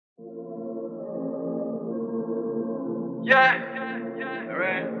Yeah,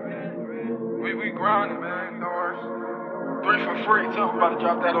 man. We grinding, man. Doors. 3 for free. Tell me about to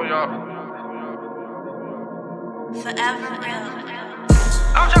drop that on y'all. Forever real.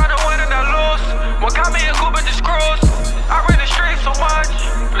 I'm trying to win and not lose. One got me a coupe at the screws. I ran the streets so much.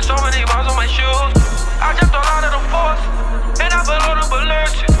 Put so many miles on my shoes. I jumped on out of the force. And I below the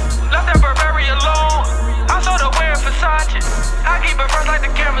Paparazzi. Left that Burberry alone. I saw the wearing Versace. I keep it fresh like the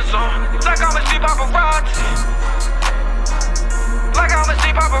cameras on. Like I'm a see Paparazzi. Like I'm a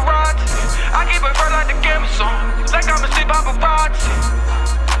see Paparazzi. I keep it fresh like the cameras on. Like I'm a see Paparazzi.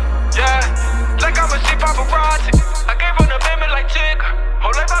 Yeah, like I'm a see Paparazzi. I came from the Bimmy like Tigger.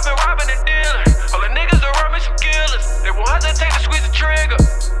 Whole life I've been robbing and dealing. All the niggas around me some killers. They won't hesitate to squeeze the trigger.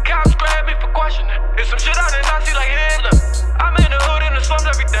 Cops grab me for questioning. It's some shit I did not see like Hitler. I'm in the hood in the slums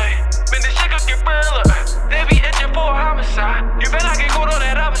every day. Man, this shit could get realer. They be itching for a homicide. You bet I get caught on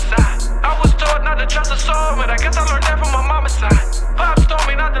that other side. I was taught not to trust a soul, but I guess I learned that from my mama's side. Pops told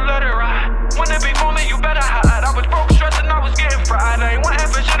me not to let it ride. When it be for me, you better hide. I was broke, stressed, and I was getting fried. I ain't want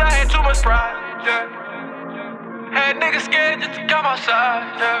half for shit, I had too much pride. Yeah. Had niggas scared just to come outside.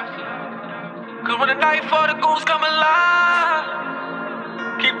 Yeah. Cause when the night fall, the goons come alive.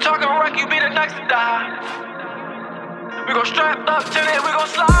 Keep talking rock, you be the next to die. We gon' strap up till then, we gon'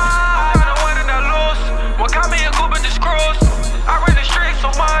 slide. I'm tryna win and not lose. One got me a coupe at the screws. I ran the streets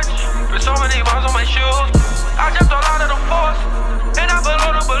so much. Put so many miles on my shoes. I jumped on out of the force. And I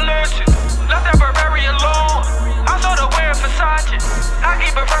below the Paparazzi. Left that Burberry alone. I saw the wearing Versace. I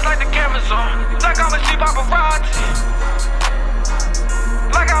keep it fresh like the cameras on. Like I'm a see Paparazzi.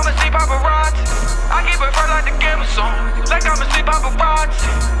 Like I'm a see Paparazzi. I keep it fresh like the cameras on. Like I'm a see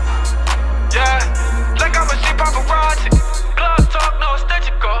Paparazzi. Yeah, like I'm a see Paparazzi. Club talk, no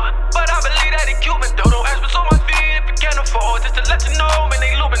extension cord. But I believe that he Cuban though. Don't ask what's on my feet if you can't afford. Just to let you know, man,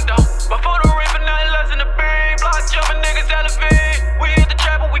 they looping though. My photo ripping, nothing less than the beam. Block jumping, niggas elevate. We hit the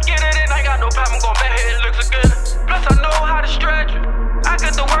trap, but we get it in. I got no pap, I'm gon' bet it looks good. Plus I know how to stretch it. I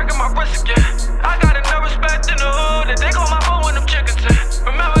get to work in my wrist again. I got enough respect in the hood that they call my phone when them chickens in.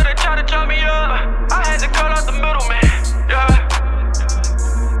 Remember they tried to chop me up. I had to cut out the middleman. Yeah,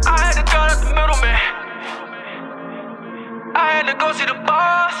 I had to cut out the middleman. I had to go see the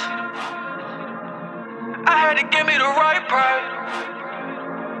boss. I had to give me the right price.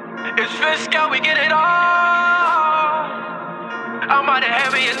 It's fiscal, we get it all. I'm out to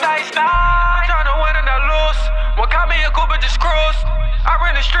have me a nice night. Tryna win and not lose. One got me a coupe at the screws. I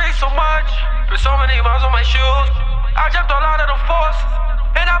ran the streets so much. Put so many miles on my shoes. I jumped on out of the force.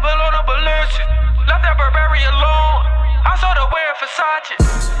 And I below the Paparazzi. Left that Burberry alone. I saw the wearing Versace.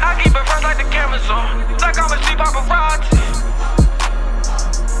 I keep it fresh like the cameras on. Like I'm a see Paparazzi.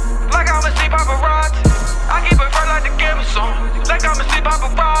 Like I'm a see Paparazzi. I keep it fresh like the cameras on. Like I'm a see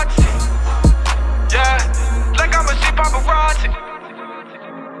Paparazzi.